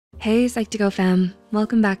Hey Psych2Go fam,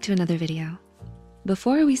 welcome back to another video.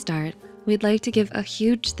 Before we start, we'd like to give a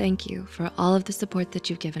huge thank you for all of the support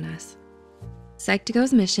that you've given us.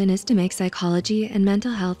 Psych2Go's mission is to make psychology and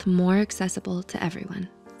mental health more accessible to everyone.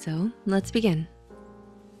 So let's begin.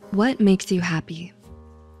 What makes you happy?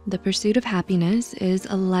 The pursuit of happiness is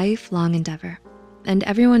a lifelong endeavor, and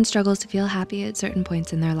everyone struggles to feel happy at certain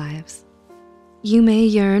points in their lives. You may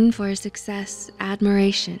yearn for success,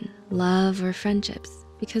 admiration, love, or friendships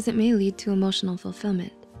because it may lead to emotional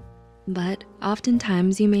fulfillment. But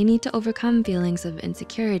oftentimes you may need to overcome feelings of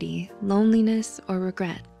insecurity, loneliness, or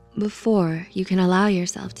regret before you can allow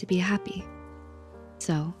yourself to be happy.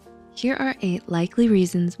 So here are 8 likely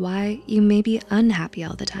reasons why you may be unhappy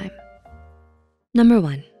all the time. Number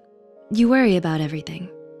 1, you worry about everything.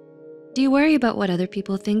 Do you worry about what other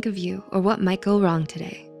people think of you or what might go wrong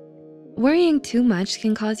today? Worrying too much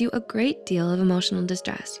can cause you a great deal of emotional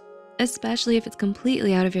distress, especially if it's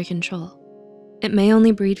completely out of your control. It may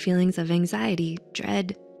only breed feelings of anxiety,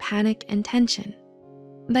 dread, panic, and tension.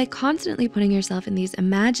 By constantly putting yourself in these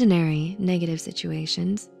imaginary negative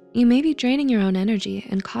situations, you may be draining your own energy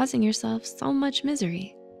and causing yourself so much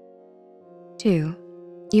misery. 2,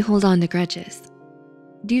 you hold on to grudges.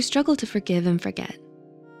 Do you struggle to forgive and forget,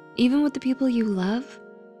 even with the people you love?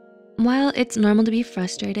 While it's normal to be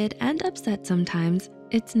frustrated and upset sometimes,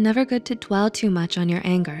 it's never good to dwell too much on your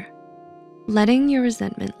anger. Letting your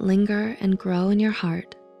resentment linger and grow in your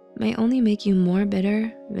heart may only make you more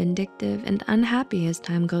bitter, vindictive, and unhappy as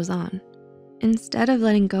time goes on. Instead of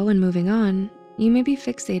letting go and moving on, you may be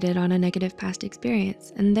fixated on a negative past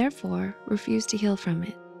experience and therefore refuse to heal from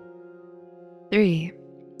it. 3,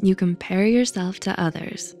 you compare yourself to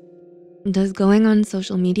others. Does going on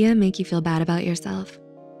social media make you feel bad about yourself?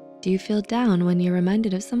 Do you feel down when you're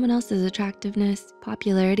reminded of someone else's attractiveness,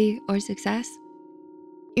 popularity, or success?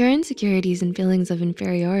 Your insecurities and feelings of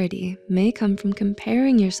inferiority may come from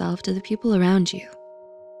comparing yourself to the people around you.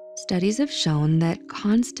 Studies have shown that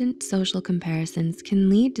constant social comparisons can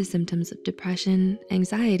lead to symptoms of depression,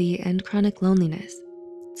 anxiety, and chronic loneliness.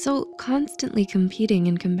 So constantly competing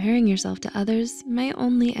and comparing yourself to others may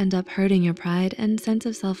only end up hurting your pride and sense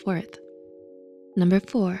of self-worth. Number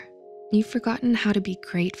 4, you've forgotten how to be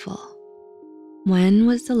grateful. When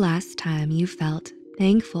was the last time you felt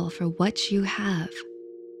thankful for what you have?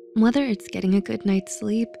 Whether it's getting a good night's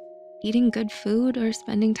sleep, eating good food, or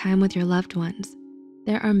spending time with your loved ones,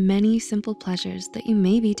 there are many simple pleasures that you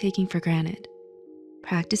may be taking for granted.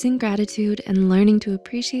 Practicing gratitude and learning to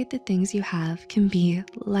appreciate the things you have can be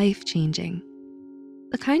life-changing.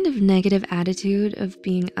 The kind of negative attitude of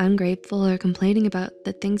being ungrateful or complaining about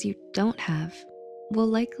the things you don't have will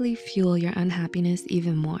likely fuel your unhappiness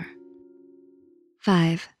even more.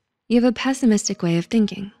 5, you have a pessimistic way of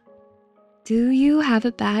thinking. Do you have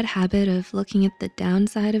a bad habit of looking at the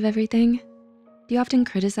downside of everything? Do you often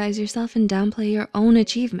criticize yourself and downplay your own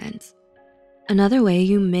achievements? Another way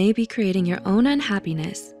you may be creating your own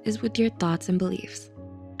unhappiness is with your thoughts and beliefs.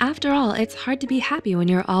 After all, it's hard to be happy when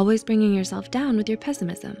you're always bringing yourself down with your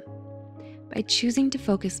pessimism. By choosing to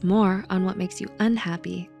focus more on what makes you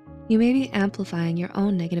unhappy, you may be amplifying your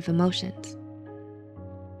own negative emotions.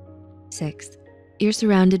 6, you're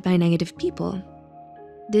surrounded by negative people.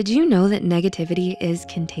 Did you know that negativity is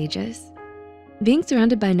contagious? Being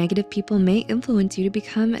surrounded by negative people may influence you to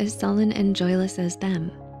become as sullen and joyless as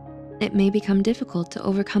them. It may become difficult to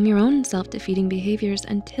overcome your own self-defeating behaviors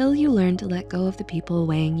until you learn to let go of the people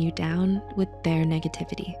weighing you down with their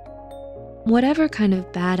negativity. Whatever kind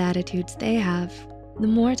of bad attitudes they have, the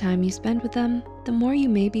more time you spend with them, the more you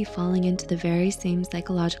may be falling into the very same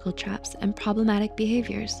psychological traps and problematic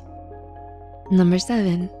behaviors. Number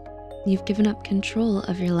 7, you've given up control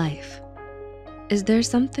of your life. Is there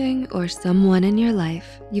something or someone in your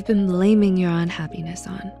life you've been blaming your unhappiness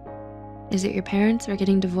on? Is it your parents who are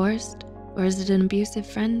getting divorced, or is it an abusive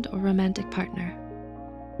friend or romantic partner?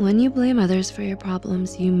 When you blame others for your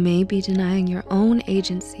problems, you may be denying your own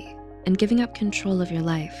agency and giving up control of your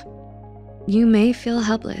life. You may feel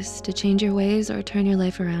helpless to change your ways or turn your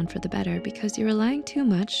life around for the better because you're relying too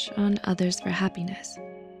much on others for happiness.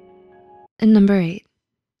 And number 8,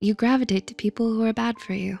 you gravitate to people who are bad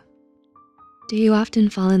for you. Do you often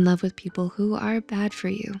fall in love with people who are bad for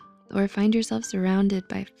you, or find yourself surrounded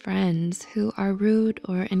by friends who are rude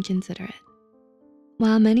or inconsiderate?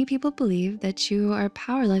 While many people believe that you are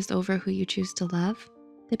powerless over who you choose to love,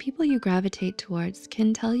 the people you gravitate towards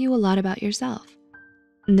can tell you a lot about yourself.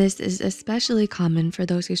 This is especially common for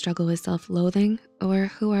those who struggle with self-loathing or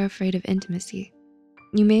who are afraid of intimacy.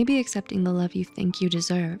 You may be accepting the love you think you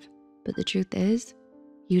deserve, but the truth is,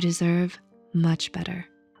 you deserve much better.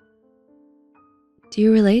 Do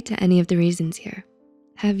you relate to any of the reasons here?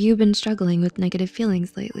 Have you been struggling with negative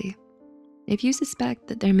feelings lately? If you suspect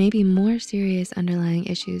that there may be more serious underlying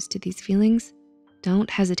issues to these feelings, don't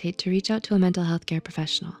hesitate to reach out to a mental health care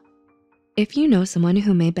professional. If you know someone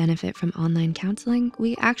who may benefit from online counseling,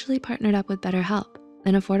 we actually partnered up with BetterHelp,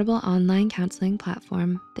 an affordable online counseling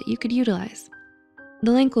platform that you could utilize.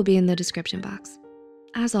 The link will be in the description box.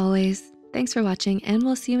 As always, thanks for watching, and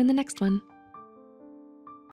we'll see you in the next one.